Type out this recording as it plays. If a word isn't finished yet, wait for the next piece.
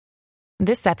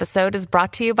This episode is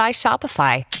brought to you by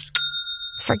Shopify.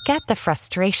 Forget the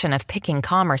frustration of picking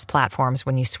commerce platforms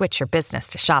when you switch your business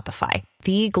to Shopify,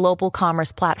 the global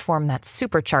commerce platform that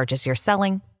supercharges your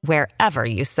selling wherever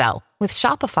you sell. With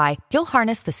Shopify, you'll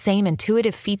harness the same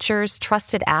intuitive features,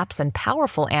 trusted apps, and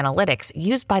powerful analytics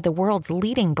used by the world's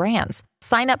leading brands.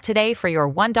 Sign up today for your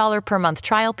 $1 per month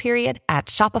trial period at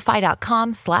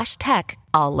shopify.com/tech,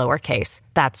 all lowercase.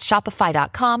 That's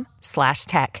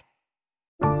shopify.com/tech.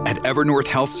 At Evernorth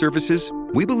Health Services,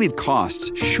 we believe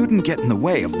costs shouldn't get in the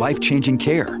way of life-changing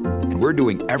care, and we're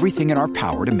doing everything in our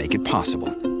power to make it possible.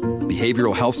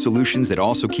 Behavioral health solutions that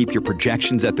also keep your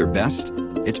projections at their best?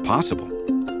 It's possible.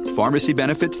 Pharmacy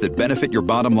benefits that benefit your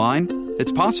bottom line?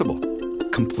 It's possible.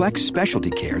 Complex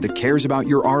specialty care that cares about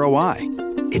your ROI?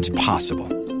 It's possible.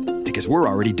 Because we're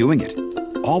already doing it.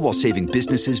 All while saving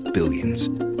businesses billions.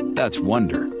 That's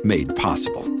Wonder made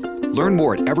possible. Learn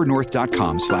more at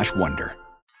evernorth.com/wonder.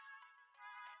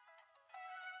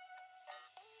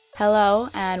 Hello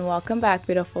and welcome back,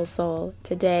 beautiful soul.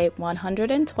 Today,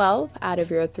 112 out of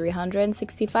your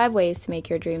 365 ways to make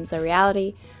your dreams a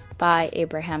reality by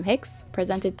Abraham Hicks,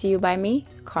 presented to you by me,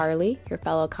 Carly, your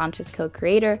fellow conscious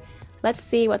co-creator. Let's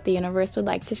see what the universe would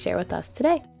like to share with us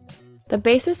today. The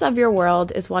basis of your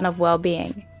world is one of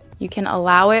well-being. You can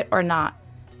allow it or not,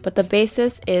 but the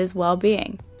basis is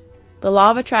well-being. The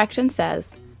law of attraction says,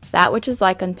 that which is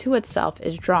like unto itself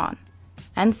is drawn.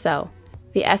 And so,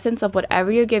 the essence of whatever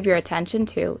you give your attention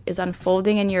to is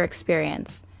unfolding in your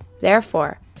experience.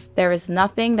 Therefore, there is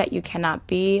nothing that you cannot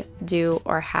be, do,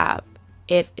 or have.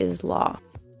 It is law.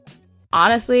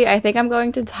 Honestly, I think I'm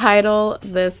going to title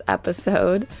this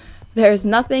episode, There's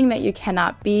Nothing That You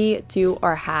Cannot Be, Do,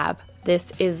 or Have.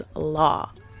 This is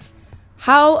law.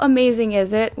 How amazing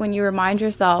is it when you remind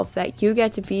yourself that you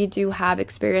get to be, do, have,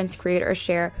 experience, create, or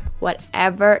share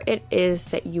whatever it is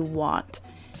that you want.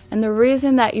 And the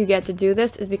reason that you get to do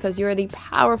this is because you are the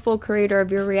powerful creator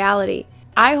of your reality.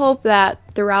 I hope that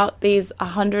throughout these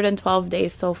 112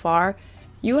 days so far,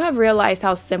 you have realized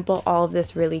how simple all of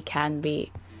this really can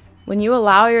be. When you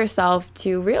allow yourself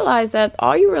to realize that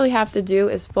all you really have to do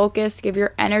is focus, give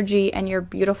your energy and your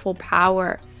beautiful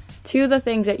power to the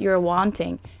things that you're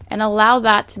wanting, and allow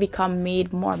that to become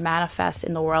made more manifest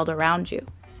in the world around you.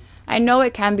 I know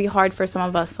it can be hard for some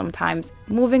of us sometimes,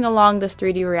 moving along this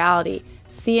 3D reality,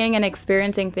 seeing and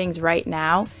experiencing things right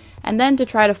now, and then to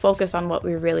try to focus on what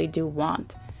we really do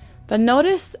want. But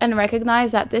notice and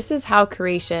recognize that this is how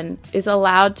creation is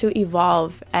allowed to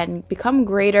evolve and become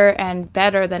greater and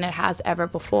better than it has ever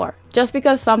before. Just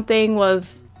because something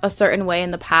was a certain way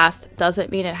in the past doesn't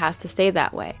mean it has to stay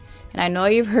that way. And I know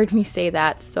you've heard me say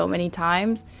that so many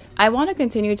times. I want to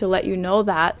continue to let you know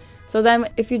that, so then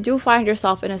if you do find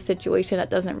yourself in a situation that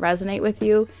doesn't resonate with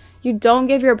you, you don't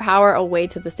give your power away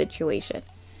to the situation.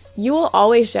 You will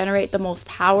always generate the most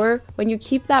power when you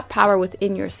keep that power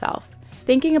within yourself.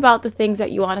 Thinking about the things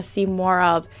that you want to see more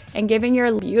of and giving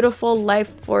your beautiful life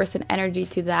force and energy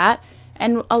to that,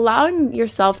 and allowing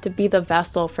yourself to be the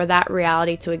vessel for that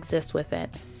reality to exist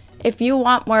within. If you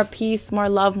want more peace, more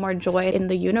love, more joy in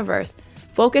the universe,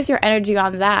 focus your energy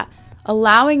on that,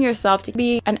 allowing yourself to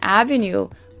be an avenue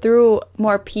through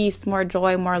more peace, more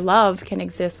joy, more love can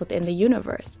exist within the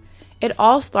universe. It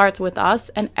all starts with us,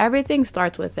 and everything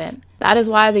starts within. That is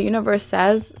why the universe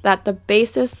says that the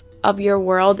basis of your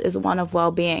world is one of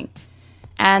well-being.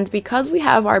 And because we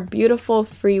have our beautiful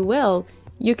free will,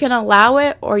 you can allow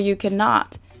it or you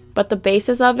cannot. But the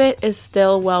basis of it is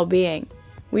still well-being.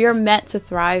 We are meant to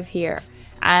thrive here.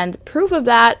 And proof of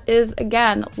that is,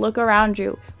 again, look around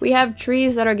you. We have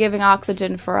trees that are giving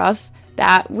oxygen for us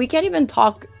that we can't even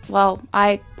talk. Well,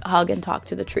 I hug and talk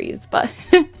to the trees, but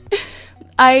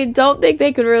I don't think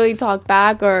they could really talk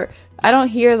back, or I don't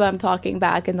hear them talking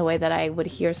back in the way that I would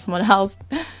hear someone else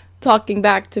talking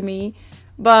back to me.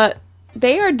 But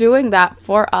they are doing that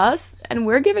for us, and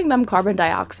we're giving them carbon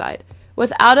dioxide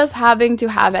without us having to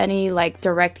have any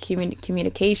direct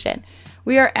communication.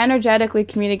 We are energetically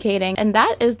communicating, and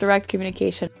that is direct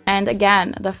communication. And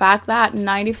again, the fact that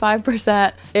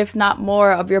 95%, if not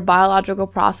more, of your biological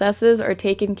processes are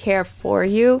taken care for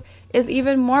you is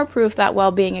even more proof that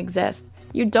well-being exists.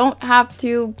 You don't have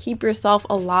to keep yourself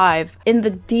alive in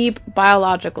the deep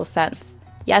biological sense.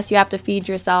 Yes, you have to feed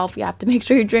yourself, you have to make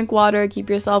sure you drink water, keep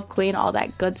yourself clean, all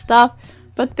that good stuff.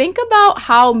 But think about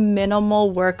how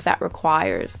minimal work that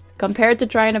requires compared to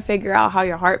trying to figure out how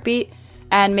your heart beat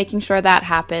and making sure that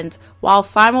happens while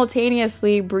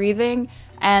simultaneously breathing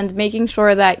and making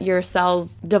sure that your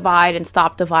cells divide and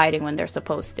stop dividing when they're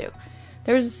supposed to.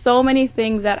 There's so many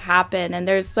things that happen, and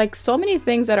there's so many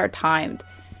things that are timed.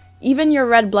 Even your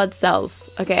red blood cells.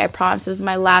 Okay, I promise this is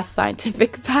my last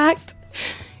scientific fact.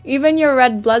 Even your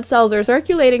red blood cells are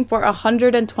circulating for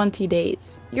 120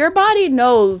 days. Your body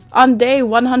knows on day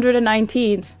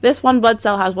 119, this one blood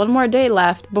cell has one more day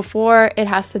left before it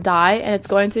has to die, and it's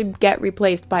going to get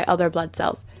replaced by other blood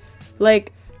cells.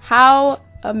 Like, how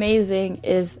amazing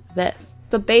is this?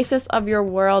 The basis of your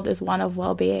world is one of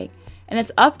well-being, and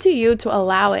it's up to you to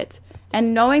allow it.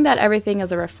 And knowing that everything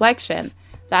is a reflection,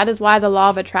 that is why the law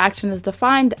of attraction is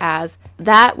defined as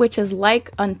that which is like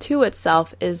unto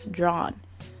itself is drawn.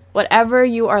 Whatever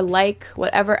you are like,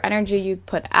 whatever energy you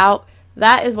put out,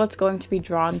 that is what's going to be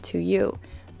drawn to you.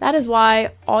 That is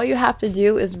why all you have to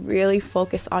do is really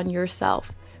focus on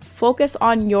yourself. Focus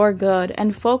on your good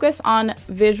and focus on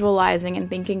visualizing and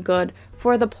thinking good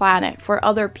for the planet, for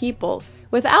other people,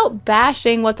 without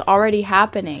bashing what's already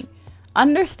happening.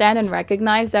 Understand and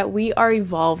recognize that we are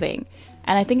evolving.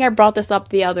 And I think I brought this up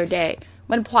the other day.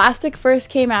 When plastic first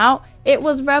came out, it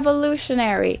was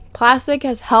revolutionary. Plastic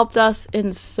has helped us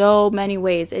in so many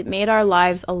ways. It made our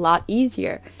lives a lot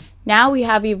easier. Now we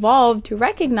have evolved to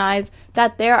recognize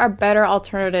that there are better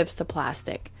alternatives to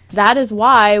plastic. That is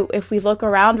why, if we look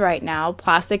around right now,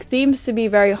 plastic seems to be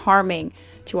very harming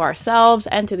to ourselves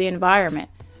and to the environment.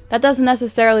 That doesn't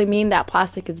necessarily mean that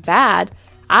plastic is bad.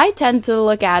 I tend to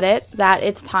look at it that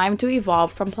it's time to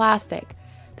evolve from plastic.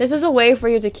 This is a way for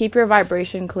you to keep your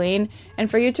vibration clean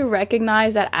and for you to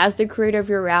recognize that as the creator of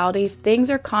your reality, things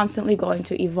are constantly going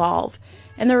to evolve.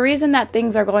 And the reason that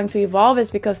things are going to evolve is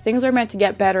because things are meant to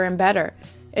get better and better.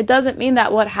 It doesn't mean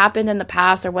that what happened in the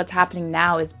past or what's happening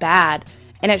now is bad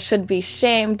and it should be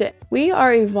shamed. We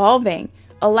are evolving.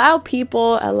 Allow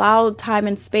people, allow time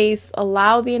and space,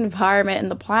 allow the environment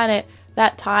and the planet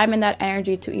that time and that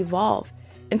energy to evolve.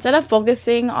 Instead of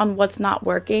focusing on what's not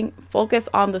working, focus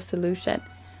on the solution.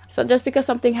 So just because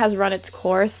something has run its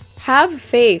course, have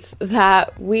faith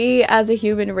that we as a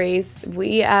human race,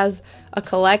 we as a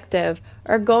collective,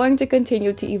 are going to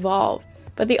continue to evolve.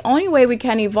 But the only way we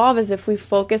can evolve is if we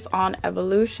focus on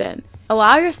evolution.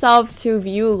 Allow yourself to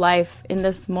view life in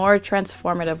this more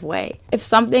transformative way. If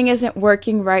something isn't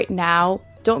working right now,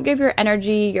 don't give your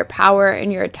energy, your power,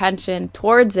 and your attention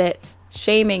towards it,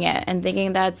 shaming it and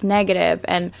thinking that it's negative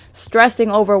and stressing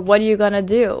over what are you gonna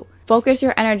do. Focus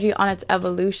your energy on its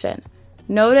evolution.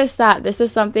 Notice that this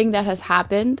is something that has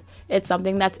happened. It's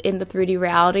something that's in the 3D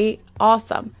reality.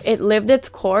 Awesome. It lived its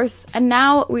course, and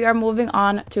now we are moving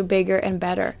on to bigger and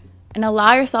better. And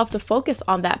allow yourself to focus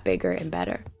on that bigger and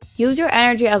better. Use your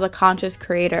energy as a conscious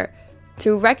creator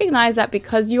to recognize that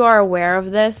because you are aware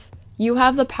of this, you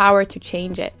have the power to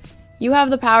change it. You have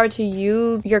the power to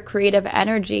use your creative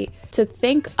energy to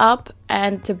think up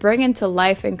and to bring into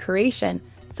life and creation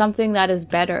something that is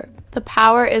better. The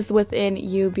power is within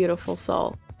you, beautiful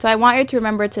soul. So I want you to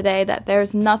remember today that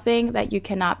there's nothing that you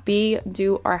cannot be,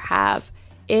 do, or have.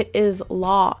 It is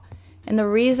law. And the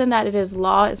reason that it is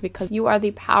law is because you are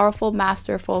the powerful,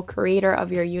 masterful creator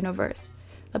of your universe.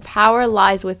 The power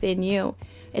lies within you.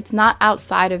 It's not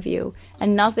outside of you,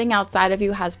 and nothing outside of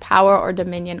you has power or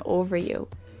dominion over you.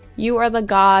 You are the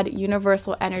God,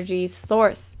 universal energy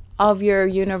source of your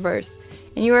universe,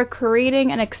 and you are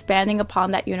creating and expanding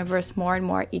upon that universe more and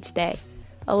more each day.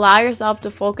 Allow yourself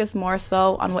to focus more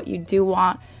so on what you do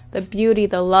want, the beauty,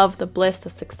 the love, the bliss, the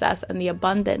success, and the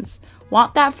abundance.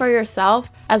 Want that for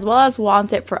yourself as well as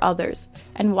want it for others,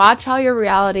 and watch how your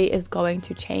reality is going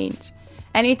to change.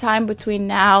 Anytime between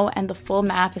now and the full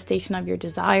manifestation of your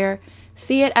desire,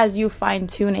 see it as you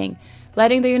fine-tuning,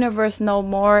 letting the universe know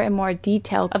more and more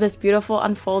details of this beautiful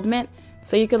unfoldment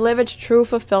so you can live its true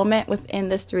fulfillment within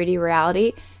this 3D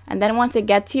reality. And then once it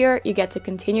gets here, you get to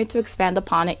continue to expand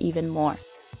upon it even more.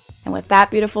 And with that,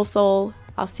 beautiful soul,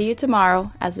 I'll see you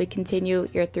tomorrow as we continue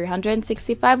your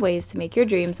 365 ways to make your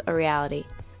dreams a reality.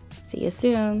 See you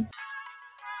soon.